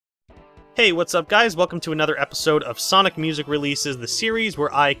Hey, what's up guys? Welcome to another episode of Sonic Music Releases, the series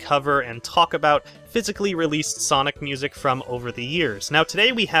where I cover and talk about physically released Sonic music from over the years. Now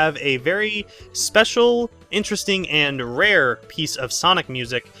today we have a very special, interesting, and rare piece of Sonic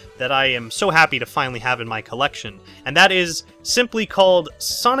music that I am so happy to finally have in my collection, and that is simply called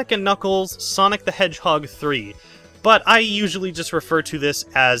Sonic & Knuckles Sonic the Hedgehog 3. But I usually just refer to this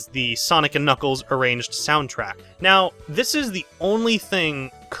as the Sonic & Knuckles arranged soundtrack. Now, this is the only thing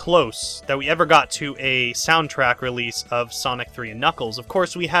close that we ever got to a soundtrack release of Sonic 3 and Knuckles. Of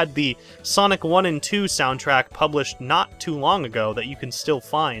course, we had the Sonic 1 and 2 soundtrack published not too long ago that you can still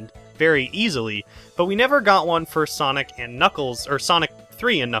find very easily, but we never got one for Sonic and Knuckles, or Sonic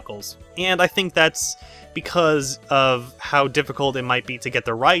 3 and Knuckles. And I think that's because of how difficult it might be to get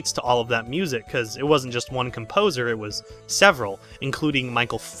the rights to all of that music, because it wasn't just one composer, it was several, including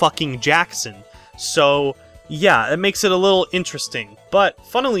Michael fucking Jackson. So yeah, it makes it a little interesting. But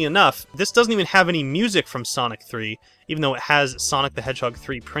funnily enough, this doesn't even have any music from Sonic 3, even though it has Sonic the Hedgehog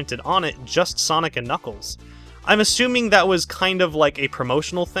 3 printed on it, just Sonic and Knuckles. I'm assuming that was kind of like a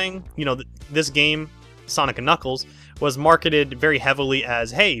promotional thing. You know, this game, Sonic and Knuckles, was marketed very heavily as,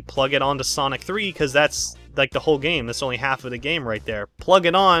 hey, plug it onto Sonic 3, because that's like the whole game. That's only half of the game right there. Plug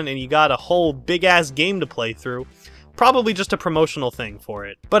it on and you got a whole big-ass game to play through. Probably just a promotional thing for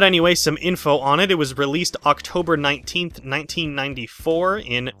it. But anyway, some info on it. It was released October 19th, 1994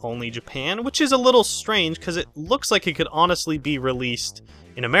 in only Japan, which is a little strange because it looks like it could honestly be released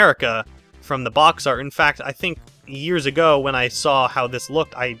in America from the box art. In fact, I think years ago when I saw how this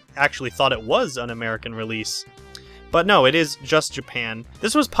looked, I actually thought it was an American release. But no, it is just Japan.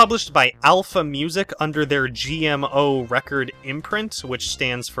 This was published by Alpha Music under their GMO record imprint, which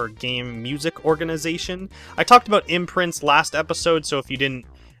stands for Game Music Organization. I talked about imprints last episode, so if you didn't,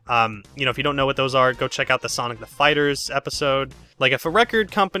 if you don't know what those are, go check out the Sonic the Fighters episode. Like if a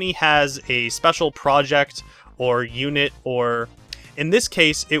record company has a special project or unit, or in this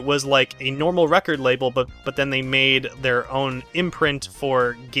case, it was like a normal record label, but then they made their own imprint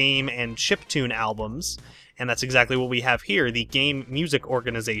for game and chiptune albums. And that's exactly what we have here, the Game Music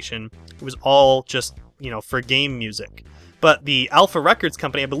Organization. It was all just, for game music. But the Alpha Records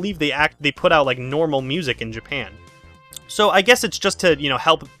company, I believe they put out like normal music in Japan. So I guess it's just to,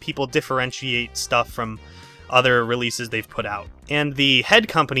 help people differentiate stuff from other releases they've put out. And the head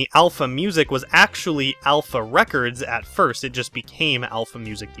company, Alpha Music, was actually Alpha Records at first. It just became Alpha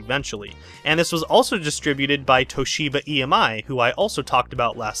Music eventually. And this was also distributed by Toshiba EMI, who I also talked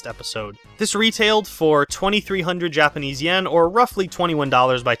about last episode. This retailed for 2,300 Japanese yen, or roughly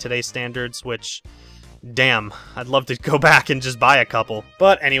 $21 by today's standards, which, damn, I'd love to go back and just buy a couple.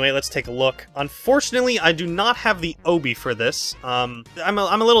 But anyway, let's take a look. Unfortunately, I do not have the obi for this. I'm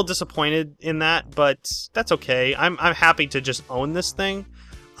a little disappointed in that, but that's okay. I'm happy to just own this thing.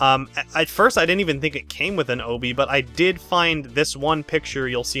 At first, I didn't even think it came with an obi, but I did find this one picture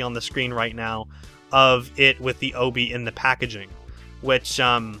you'll see on the screen right now of it with the obi in the packaging, which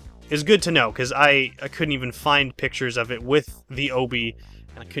is good to know, because I couldn't even find pictures of it with the obi.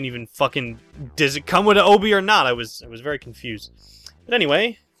 I couldn't even fucking... Does it come with an obi or not? I was very confused. But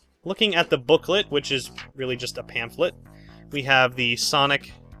anyway, looking at the booklet, which is really just a pamphlet, we have the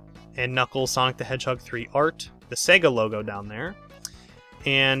Sonic and Knuckles Sonic the Hedgehog 3 art, the Sega logo down there,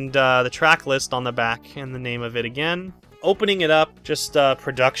 and the track list on the back, and the name of it again. Opening it up, just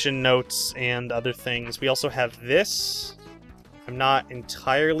production notes and other things. We also have this. I'm not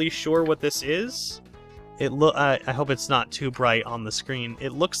entirely sure what this is. I hope it's not too bright on the screen.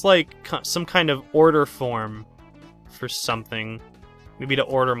 It looks like some kind of order form for something. Maybe to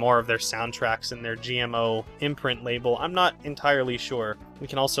order more of their soundtracks in their GMO imprint label. I'm not entirely sure. We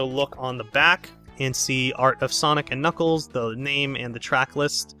can also look on the back and see art of Sonic and Knuckles, the name and the track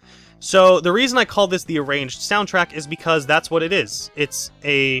list. So the reason I call this the arranged soundtrack is because that's what it is. It's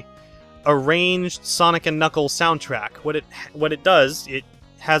a arranged Sonic and Knuckles soundtrack. What it does, it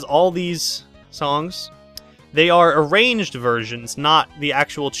has all these songs. They are arranged versions, not the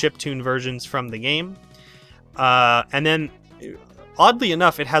actual chiptune versions from the game. And then, oddly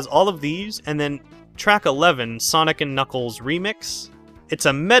enough, it has all of these, and then track 11, Sonic and Knuckles Remix. It's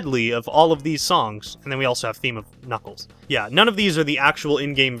a medley of all of these songs, and then we also have Theme of Knuckles. Yeah, none of these are the actual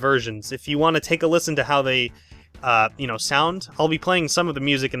in-game versions. If you want to take a listen to how they, sound, I'll be playing some of the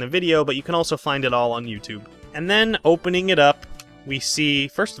music in the video, but you can also find it all on YouTube. And then, opening it up, we see,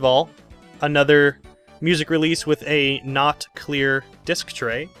 first of all, another music release with a not clear disc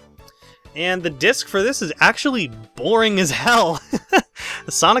tray. And the disc for this is actually boring as hell.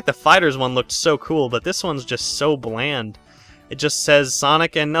 The Sonic the Fighters one looked so cool, but this one's just so bland. It just says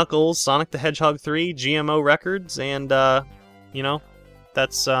Sonic and Knuckles, Sonic the Hedgehog 3, GMO Records, and,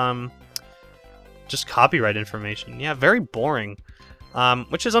 that's just copyright information. Yeah, very boring.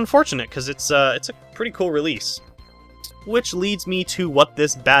 Which is unfortunate, because it's a pretty cool release. Which leads me to what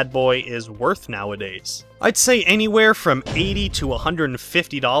this bad boy is worth nowadays. I'd say anywhere from $80 to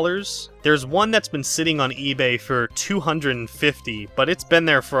 $150. There's one that's been sitting on eBay for $250, but it's been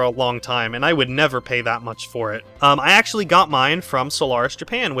there for a long time, and I would never pay that much for it. I actually got mine from Solaris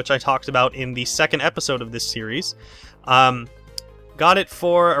Japan, which I talked about in the second episode of this series. Got it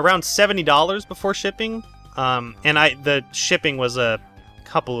for around $70 before shipping, and the shipping was a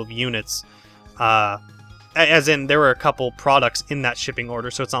couple of units. As in, there were a couple products in that shipping order,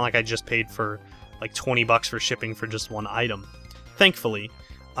 so it's not like I just paid for like 20 bucks for shipping for just one item, thankfully.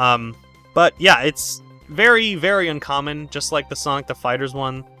 But yeah, it's very, very uncommon, just like the Sonic the Fighters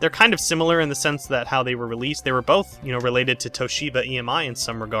one. They're kind of similar in the sense that how they were released. They were both, you know, related to Toshiba EMI in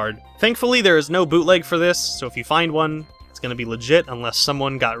some regard. Thankfully, there is no bootleg for this, so if you find one, it's going to be legit, unless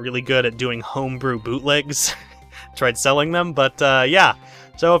someone got really good at doing homebrew bootlegs, tried selling them, but yeah.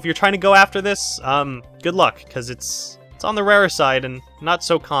 So if you're trying to go after this, good luck, because it's on the rarer side and not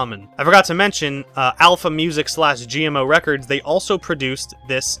so common. I forgot to mention, Alpha Music / GMO Records, they also produced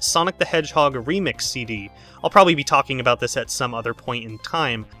this Sonic the Hedgehog remix CD. I'll probably be talking about this at some other point in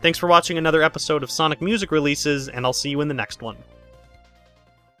time. Thanks for watching another episode of Sonic Music Releases, and I'll see you in the next one.